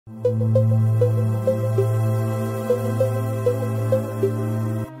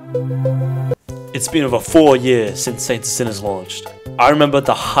It's been over 4 years since Saints and Sinners launched. I remember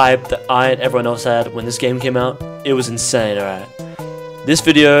the hype that I and everyone else had when this game came out. It was insane, alright. This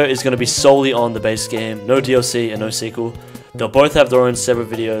video is going to be solely on the base game, no DLC and no sequel. They'll both have their own separate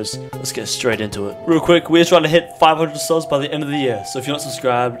videos. Let's get straight into it. Real quick, we're trying to hit 500 subs by the end of the year, so if you're not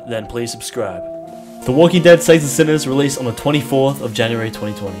subscribed, then please subscribe. The Walking Dead Saints and Sinners released on the 24th of January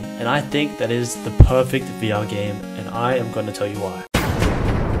 2020, and I think that is the perfect VR game, and I am going to tell you why.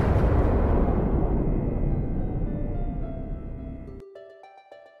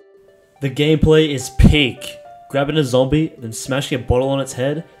 The gameplay is peak. Grabbing a zombie, then smashing a bottle on its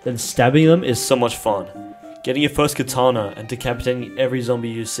head, then stabbing them is so much fun. Getting your first katana and decapitating every zombie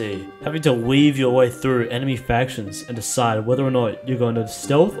you see. Having to weave your way through enemy factions and decide whether or not you're going to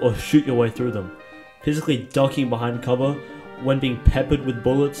stealth or shoot your way through them. Physically ducking behind cover when being peppered with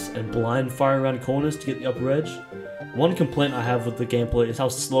bullets and blind firing around corners to get the upper edge. One complaint I have with the gameplay is how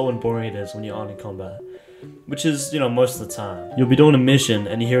slow and boring it is when you aren't in combat. Which is, most of the time. You'll be doing a mission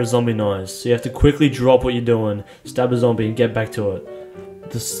and you hear a zombie noise, so you have to quickly drop what you're doing, stab a zombie and get back to it.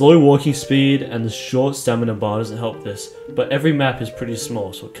 The slow walking speed and the short stamina bar doesn't help this, but every map is pretty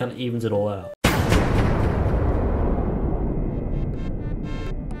small, so it kind of evens it all out.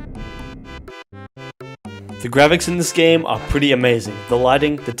 The graphics in this game are pretty amazing. The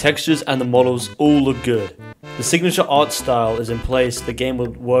lighting, the textures, and the models all look good. The signature art style is in place, the game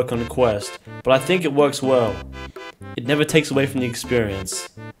would work on Quest, but I think it works well. It never takes away from the experience.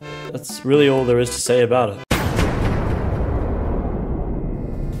 That's really all there is to say about it.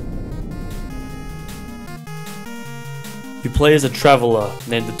 You play as a traveler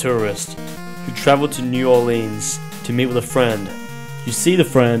named the Tourist, who traveled to New Orleans to meet with a friend. You see the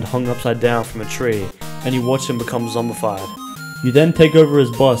friend hung upside down from a tree, and you watch him become zombified. You then take over his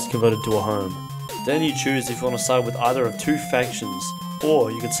bus converted to a home. Then you choose if you want to side with either of two factions,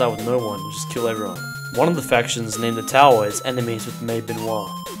 or you can side with no one and just kill everyone. One of the factions named the Tower is enemies with May Benoit,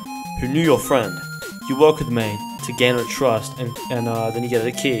 who knew your friend. You work with May to gain her trust, and then you get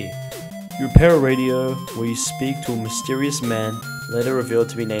a key. You repair a radio where you speak to a mysterious man later revealed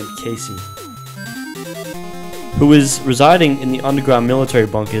to be named Casey, who is residing in the underground military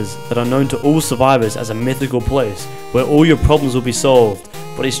bunkers that are known to all survivors as a mythical place where all your problems will be solved,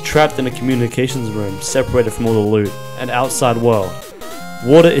 but he's trapped in a communications room separated from all the loot and outside world.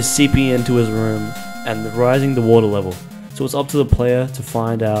 Water is seeping into his room and rising the water level, so it's up to the player to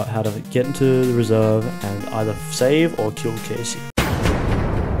find out how to get into the reserve and either save or kill Casey.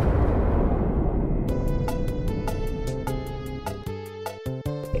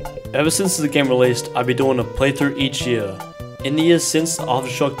 Ever since the game released, I've been doing a playthrough each year. In the years since the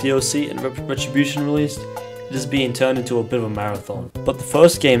Aftershock DLC and Retribution released, it has been turned into a bit of a marathon. But the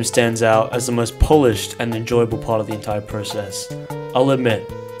first game stands out as the most polished and enjoyable part of the entire process. I'll admit,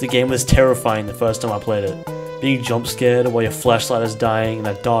 the game was terrifying the first time I played it. Being jump scared while your flashlight is dying in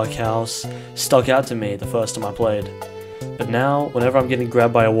a dark house stuck out to me the first time I played. But now, whenever I'm getting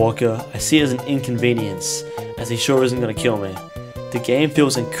grabbed by a walker, I see it as an inconvenience, as he sure isn't going to kill me. The game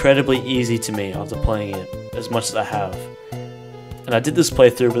feels incredibly easy to me after playing it, as much as I have. And I did this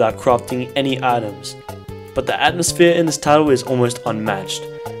playthrough without crafting any items. But the atmosphere in this title is almost unmatched.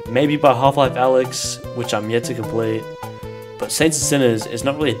 Maybe by Half-Life Alyx, which I'm yet to complete. But Saints and Sinners is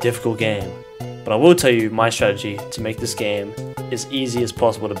not really a difficult game. But I will tell you my strategy to make this game as easy as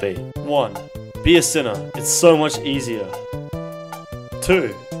possible to beat. 1. Be a sinner, it's so much easier.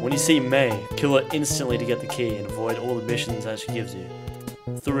 2. When you see May, kill her instantly to get the key and avoid all the missions that she gives you.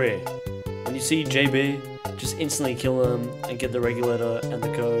 3. When you see JB, just instantly kill him and get the regulator and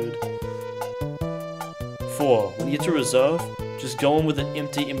the code. 4. When you get to reserve, just go in with an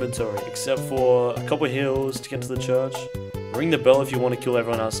empty inventory except for a couple heals to get to the church. Ring the bell if you want to kill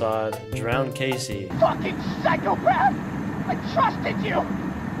everyone outside. Drown Casey. Fucking psychopath! I trusted you!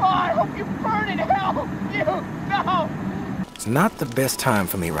 Oh, I hope you burn in hell! You, no! It's not the best time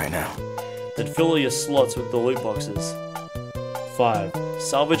for me right now. Then fill all your slots with the loot boxes. 5.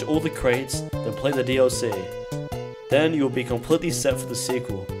 Salvage all the crates, then play the DLC. Then you will be completely set for the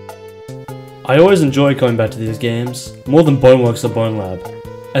sequel. I always enjoy coming back to these games, more than Boneworks or Bone Lab,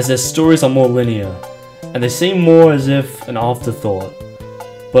 as their stories are more linear, and they seem more as if an afterthought.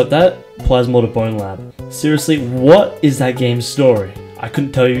 But that applies more to Bone Lab. Seriously, what is that game's story? I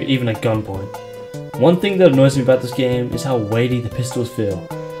couldn't tell you even at gunpoint. One thing that annoys me about this game is how weighty the pistols feel.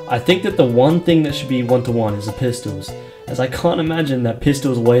 I think that the one thing that should be 1-to-1 is the pistols, as I can't imagine that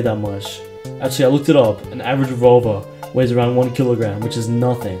pistols weigh that much. Actually, I looked it up, an average revolver weighs around 1 kilogram, which is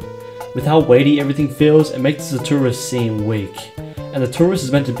nothing. With how weighty everything feels, it makes the Tourist seem weak, and the tourist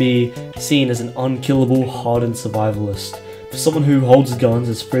is meant to be seen as an unkillable, hardened survivalist. For someone who holds guns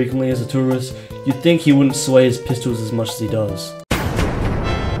as frequently as a tourist, you'd think he wouldn't sway his pistols as much as he does.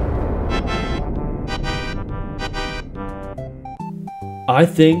 I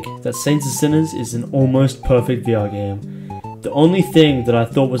think that Saints and Sinners is an almost perfect VR game. The only thing that I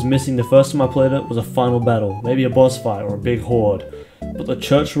thought was missing the first time I played it was a final battle, maybe a boss fight or a big horde, but the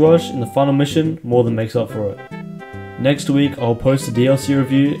church rush in the final mission more than makes up for it. Next week I'll post a DLC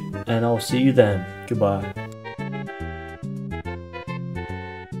review and I'll see you then. Goodbye.